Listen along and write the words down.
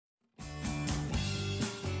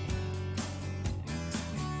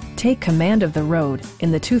Take command of the road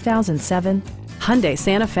in the 2007 Hyundai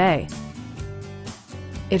Santa Fe.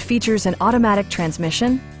 It features an automatic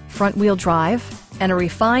transmission, front-wheel drive, and a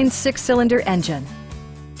refined 6-cylinder engine.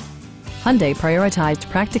 Hyundai prioritized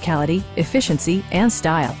practicality, efficiency, and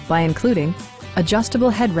style by including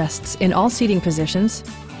adjustable headrests in all seating positions,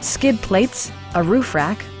 skid plates, a roof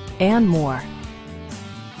rack, and more.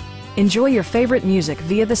 Enjoy your favorite music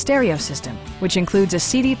via the stereo system, which includes a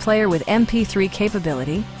CD player with MP3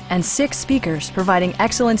 capability and 6 speakers providing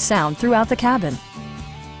excellent sound throughout the cabin.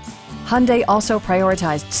 Hyundai also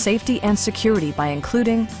prioritized safety and security by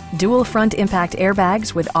including dual front impact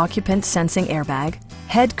airbags with occupant sensing airbag,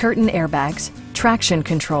 head curtain airbags, traction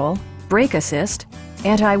control, brake assist,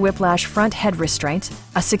 anti-whiplash front head restraints,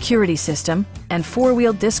 a security system, and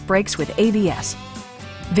 4-wheel disc brakes with ABS.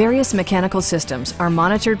 Various mechanical systems are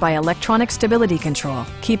monitored by electronic stability control,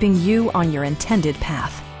 keeping you on your intended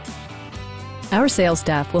path. Our sales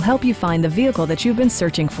staff will help you find the vehicle that you've been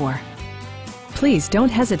searching for. Please don't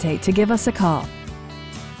hesitate to give us a call.